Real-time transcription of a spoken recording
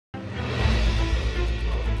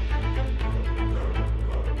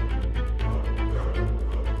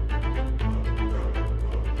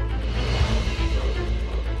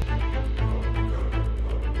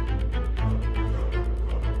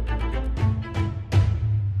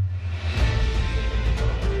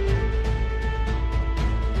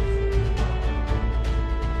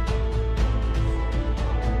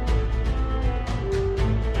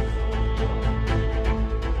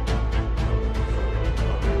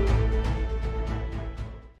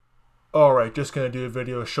Alright, just going to do a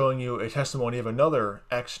video showing you a testimony of another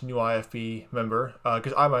ex-New IFB member,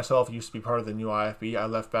 because I myself used to be part of the New IFB. I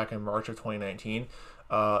left back in March of 2019,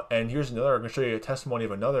 and here's another. I'm going to show you a testimony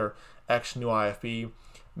of another ex-New IFB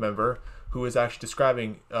member who is actually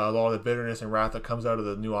describing a lot of the bitterness and wrath that comes out of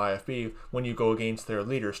the New IFB when you go against their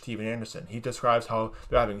leader, Steven Anderson. He describes how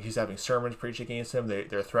he's having sermons preached against him,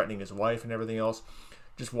 they're threatening his wife and everything else.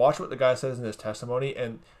 Just watch what the guy says in his testimony,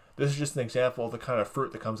 and this is just an example of the kind of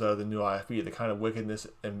fruit that comes out of the New IFB, the kind of wickedness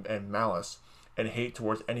and malice and hate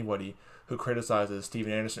towards anybody who criticizes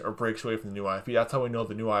Steven Anderson or breaks away from the New IFB. That's how we know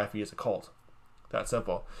the New IFB is a cult. That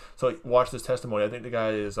simple. So watch this testimony. I think the guy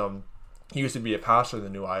is, he used to be a pastor in the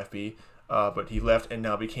New IFB, but he left and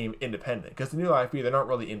now became independent. Because the New IFB, they're not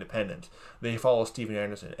really independent. They follow Steven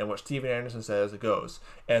Anderson, and what Steven Anderson says, it goes.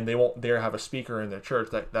 And they won't dare have a speaker in their church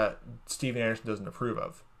that Steven Anderson doesn't approve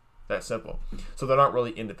of. That simple. So they're not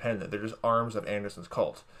really independent. They're just arms of Anderson's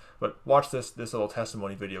cult. But watch this little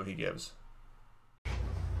testimony video he gives.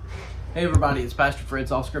 Hey everybody, it's Pastor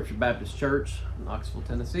Fred's All Scripture Baptist Church, Knoxville,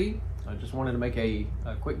 Tennessee. I just wanted to make a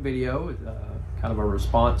quick video, kind of a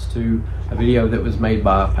response to a video that was made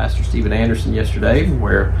by Pastor Steven Anderson yesterday,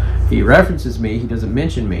 where he references me. He doesn't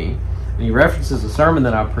mention me, and he references a sermon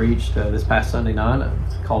that I preached this past Sunday night.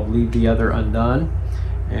 It's called "Leave the Other Undone,"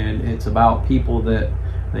 and it's about people that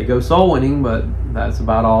they go soul winning, but that's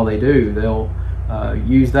about all they do. They'll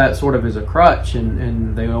use that sort of as a crutch,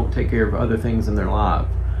 and they don't take care of other things in their life.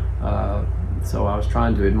 So I was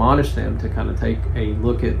trying to admonish them to kind of take a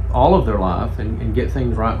look at all of their life and get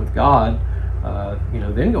things right with God,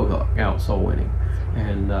 then go out soul winning.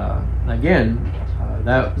 And again,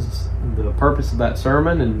 that was the purpose of that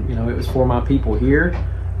sermon, and it was for my people here.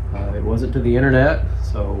 It wasn't to the internet.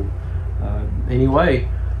 So anyway,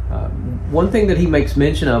 one thing that he makes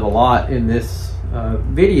mention of a lot in this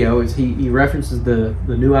video is he references the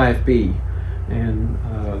New IFB, and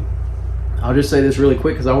I'll just say this really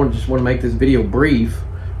quick because I just want to make this video brief.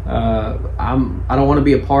 I don't want to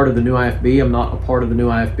be a part of the New IFB. I'm not a part of the New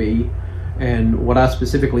IFB, and what I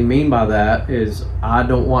specifically mean by that is I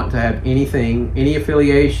don't want to have any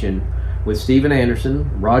affiliation with Steven Anderson,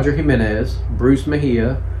 Roger Jimenez, Bruce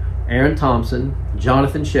Mejia, Aaron Thompson,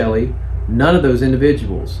 Jonathan Shelley. None of those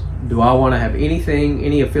individuals do I want to have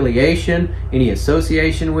any affiliation, any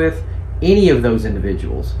association with any of those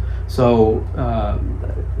individuals. So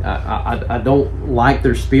I don't like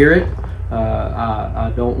their spirit.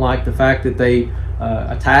 I don't like the fact that they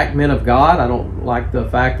attack men of God. I don't like the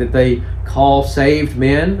fact that they call saved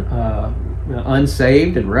men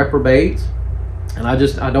unsaved and reprobates. And I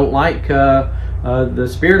don't like the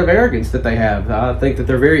spirit of arrogance that they have. I think that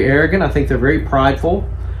they're very arrogant. I think they're very prideful.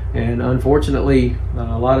 And unfortunately,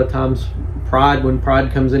 a lot of times when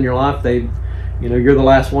pride comes in your life, you're the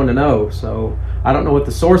last one to know. So I don't know what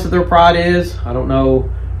the source of their pride is. I don't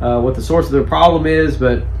know what the source of their problem is,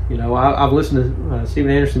 but I've listened to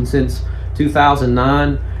Steven Anderson since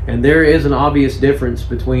 2009, and there is an obvious difference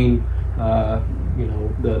between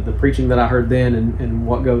the preaching that I heard then and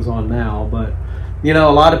what goes on now. But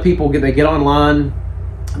a lot of people get online,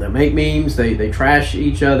 they make memes, they trash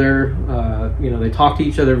each other, they talk to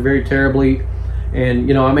each other very terribly.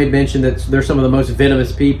 And I made mention that they're some of the most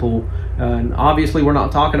venomous people, and obviously we're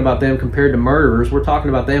not talking about them compared to murderers. We're talking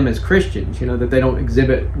about them as Christians, that they don't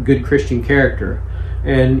exhibit good Christian character.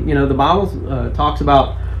 And the Bible talks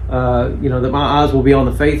about that my eyes will be on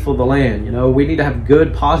the faithful of the land. We need to have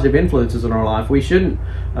good positive influences in our life. We shouldn't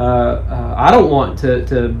I don't want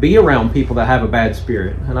to be around people that have a bad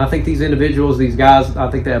spirit. And I think these individuals, these guys,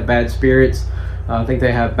 I think they have bad spirits. I think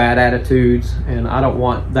they have bad attitudes, and I don't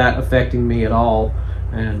want that affecting me at all.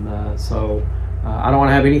 And so I don't want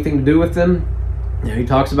to have anything to do with them. He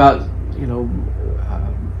talks about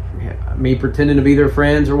me pretending to be their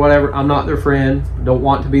friends or whatever. I'm not their friend. Don't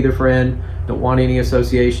want to be their friend. Don't want any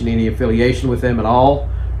association, any affiliation with them at all.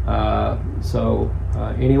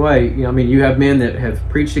 Anyway, you have men that have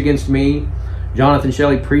preached against me. Jonathan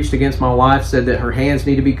Shelley preached against my wife, said that her hands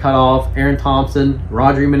need to be cut off. Aaron Thompson,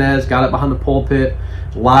 Roger Jimenez got up behind the pulpit,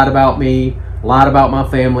 lied about me, lied about my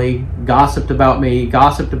family, gossiped about me,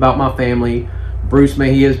 gossiped about my family. Bruce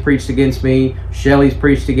Mejia's preached against me. Shelley's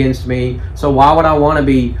preached against me. So why would I want to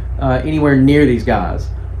be anywhere near these guys?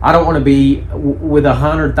 I don't want to be with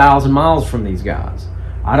 100,000 miles from these guys.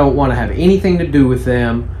 I don't want to have anything to do with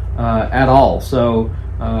them at all. So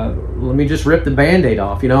let me just rip the Band-Aid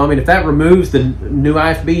off. If that removes the New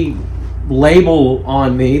IFB label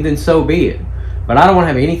on me, then so be it. But I don't want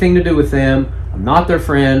to have anything to do with them. I'm not their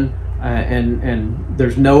friend, and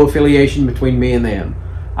there's no affiliation between me and them.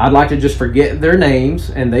 I'd like to just forget their names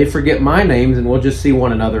and they forget my names, and we'll just see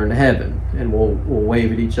one another in heaven, and we'll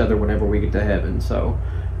wave at each other whenever we get to heaven. So,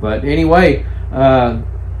 but anyway,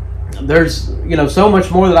 there's so much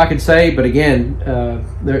more that I could say, but again,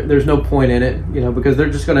 there's no point in it, because they're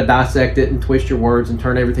just going to dissect it and twist your words and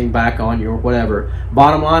turn everything back on you or whatever.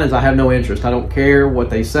 Bottom line is, I have no interest. I don't care what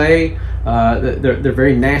they say. They're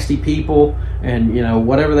very nasty people, and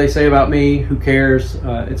whatever they say about me, who cares?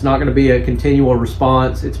 It's not going to be a continual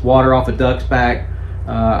response. It's water off a duck's back.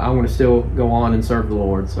 I'm going to still go on and serve the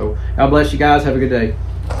Lord. So God bless you guys. Have a good day.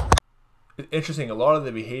 Interesting. A lot of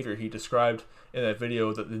the behavior he described in that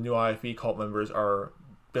video that the new IFB cult members are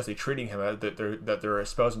basically treating him at, that they're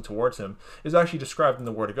espousing towards him, is actually described in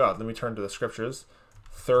the Word of God. Let me turn to the scriptures.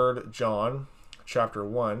 3 John chapter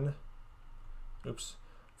 1,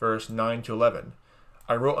 verse 9 to 11.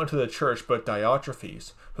 I wrote unto the church, but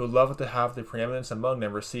Diotrephes, who loveth to have the preeminence among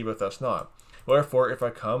them, receiveth us not. Wherefore, if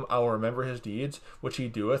I come, I will remember his deeds, which he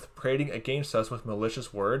doeth, prating against us with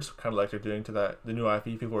malicious words, kind of like they're doing to that, the new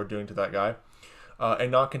IFB people are doing to that guy.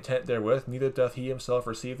 And not content therewith, neither doth he himself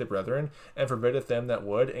receive the brethren, and forbiddeth them that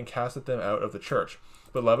would, and casteth them out of the church.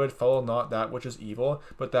 Beloved, follow not that which is evil,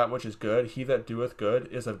 but that which is good. He that doeth good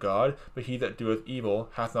is of God, but he that doeth evil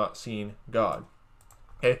hath not seen God.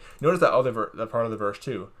 Okay, notice that part of the verse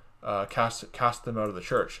too. Cast them out of the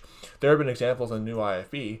church. There have been examples in the new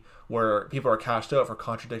IFB where people are cast out for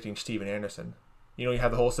contradicting Steven Anderson. You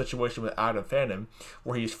have the whole situation with Adam Phantom,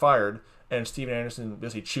 where he's fired, and Steven Anderson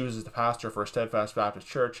basically chooses the pastor for a Steadfast Baptist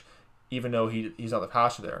Church, even though he's not the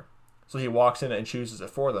pastor there. So he walks in and chooses it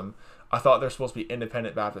for them. I thought they're supposed to be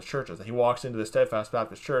independent Baptist churches. He walks into the Steadfast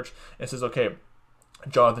Baptist Church and says, "Okay,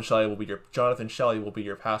 Jonathan Shelley will be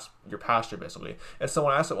your pastor, basically." And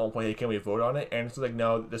someone asked at one point, "Hey, can we vote on it?" And Anderson's like,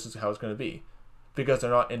 "No, this is how it's going to be," because they're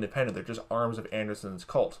not independent. They're just arms of Anderson's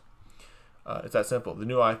cult. It's that simple. The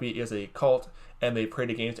new IFB is a cult, and they prayed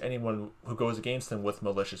against anyone who goes against them with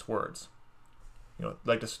malicious words.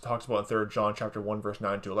 Like this talks about in 3 John chapter 1, verse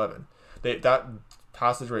 9 to 11. That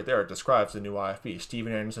passage right there describes the new IFB,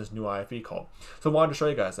 Steven Anderson's new IFB cult. So I wanted to show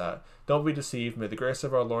you guys that. Don't be deceived. May the grace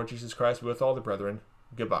of our Lord Jesus Christ be with all the brethren.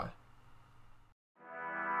 Goodbye.